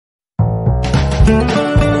Hello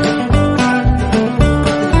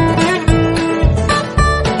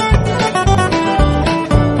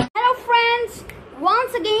friends,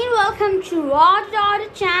 once again welcome to Rodger Dodger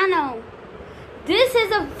channel. This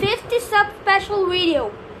is a 50 sub special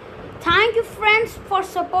video. Thank you friends for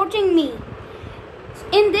supporting me.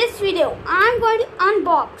 In this video, I'm going to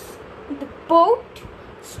unbox the Boat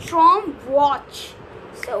Storm watch.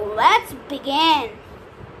 So let's begin.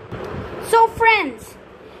 So friends,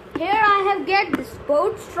 here I have get this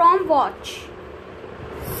Boat Storm watch.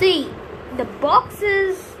 See, the box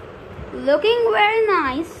is looking very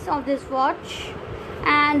nice of this watch,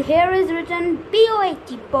 and here is written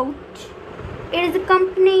BOAT Boat. It is the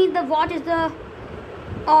company. The watch is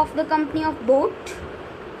of the company of Boat.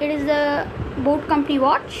 It is a Boat company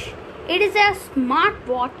watch. It is a smart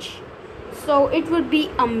watch, so it would be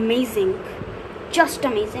amazing, just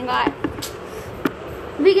amazing.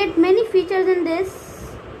 We get many features in this.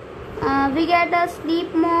 We get a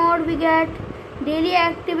sleep mode. We get daily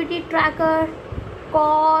activity tracker,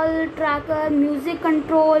 call tracker, music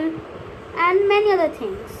control, and many other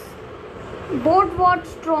things. Boat watch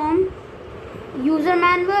Storm, user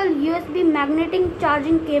manual, USB magnetic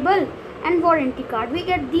charging cable, and warranty card. We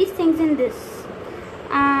get these things in this.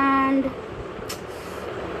 And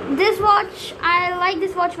this watch, I like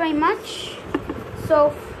this watch very much,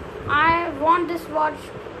 so I want this watch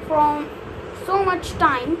from so much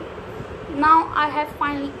time. Now I have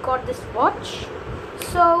finally got this watch,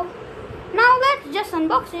 so now let's just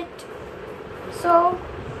unbox it. So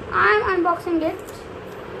I'm unboxing it.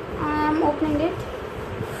 I'm opening it.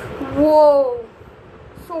 Whoa!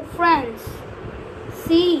 So friends,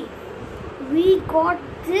 see, we got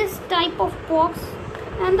this type of box,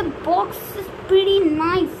 and the box is pretty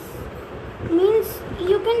nice. Means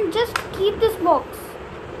you can just keep this box.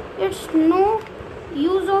 It's no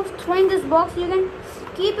use of throwing this box. You can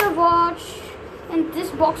keep your watch in this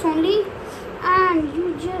box only, and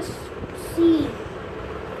you just see,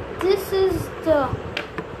 this is the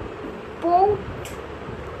Boat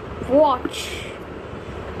watch.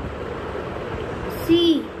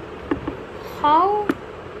 See how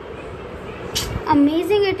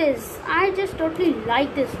amazing it is. I just totally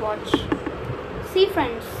like this watch. See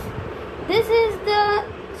friends, this is the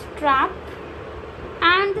strap,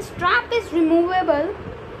 and the strap is removable.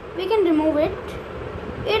 We can remove it.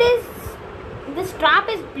 The strap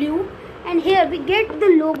is blue, and here we get the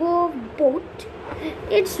logo of Boat.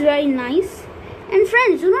 It's very nice. And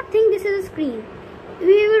friends, do not think this is a screen.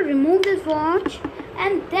 We will remove this watch,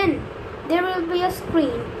 and then there will be a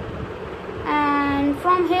screen, and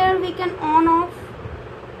from here we can on off.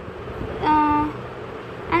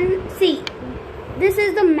 And see, this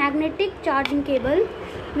is the magnetic charging cable.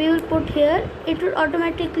 We will put here. It will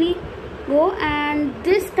automatically go, and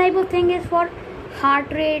this type of thing is for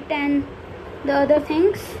heart rate and the other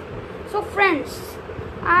things. So friends,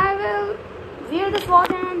 I will wear this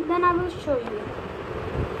watch and then I will show you.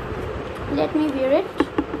 Let me wear it.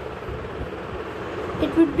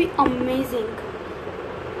 It would be amazing.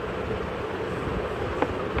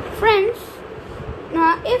 Friends,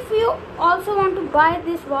 if you also want to buy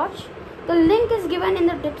this watch, the link is given in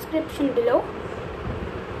the description below.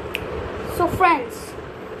 So friends,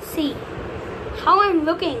 see how I'm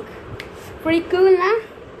looking. Pretty cool, huh?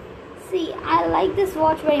 See, I like this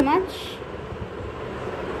watch very much.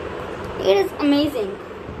 It is amazing.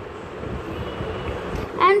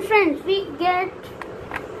 And friends, we get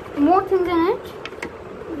more things in it.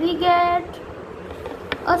 We get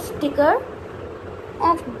a sticker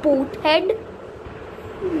of Boat head.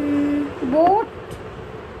 Boat.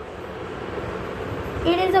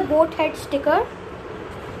 It is a Boat head sticker.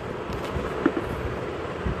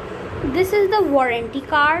 This is the warranty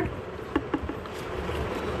card.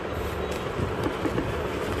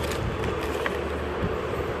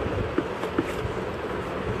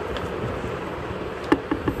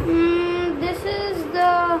 This is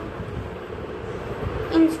the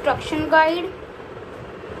instruction guide.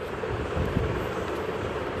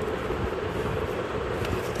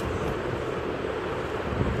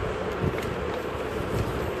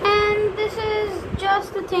 And this is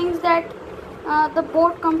just the things that the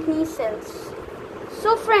Boat company sells.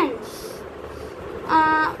 So friends,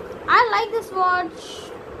 I like this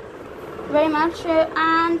watch very much,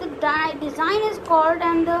 and the design is called,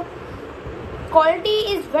 and the quality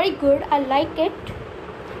is very good. I like it,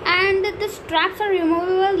 and the straps are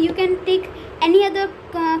removable. You can take any other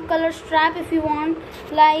color strap if you want,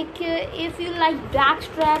 like if you like black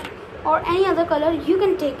strap or any other color, you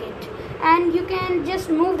can take it, and you can just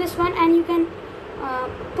move this one and you can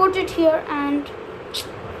put it here, and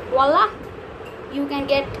voila, you can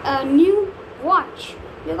get a new watch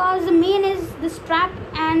because the main is the strap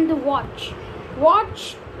and the watch.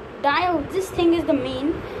 Watch dial, this thing is the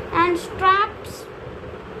main, and straps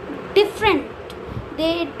different.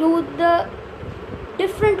 They do the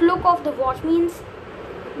different look of the watch, means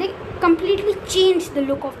they completely change the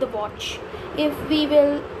look of the watch if we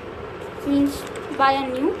will buy a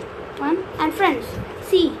new one. And friends,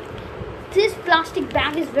 see, this plastic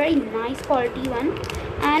bag is very nice quality one,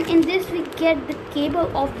 and in this we get the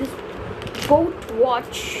cable of this boat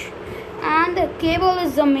watch, and the cable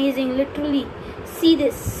is amazing. Literally, see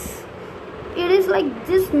this, it is like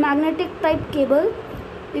this magnetic type cable.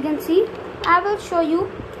 You can see, I will show you.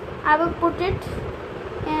 I will put it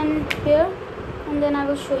in here and then I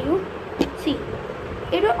will show you. See,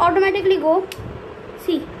 it will automatically go.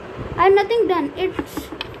 See, I have nothing done. It's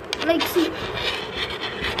like, see,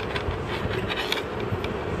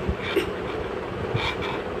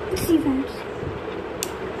 friends,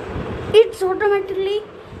 it's automatically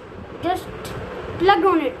just plugged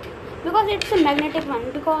on it, because it's a magnetic one,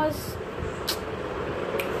 because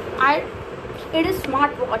it is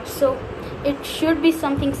smartwatch, so it should be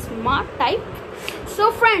something smart type.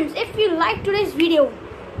 So friends, if you like today's video,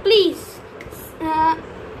 please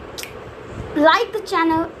like the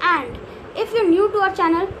channel, and if you're new to our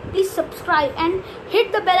channel, please subscribe and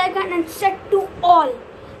hit the bell icon and set to all.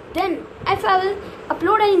 Then if I will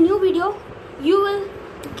upload any new video, you will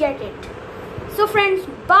get it. So friends,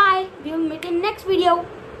 bye. We will meet in next video.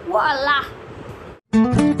 Voila.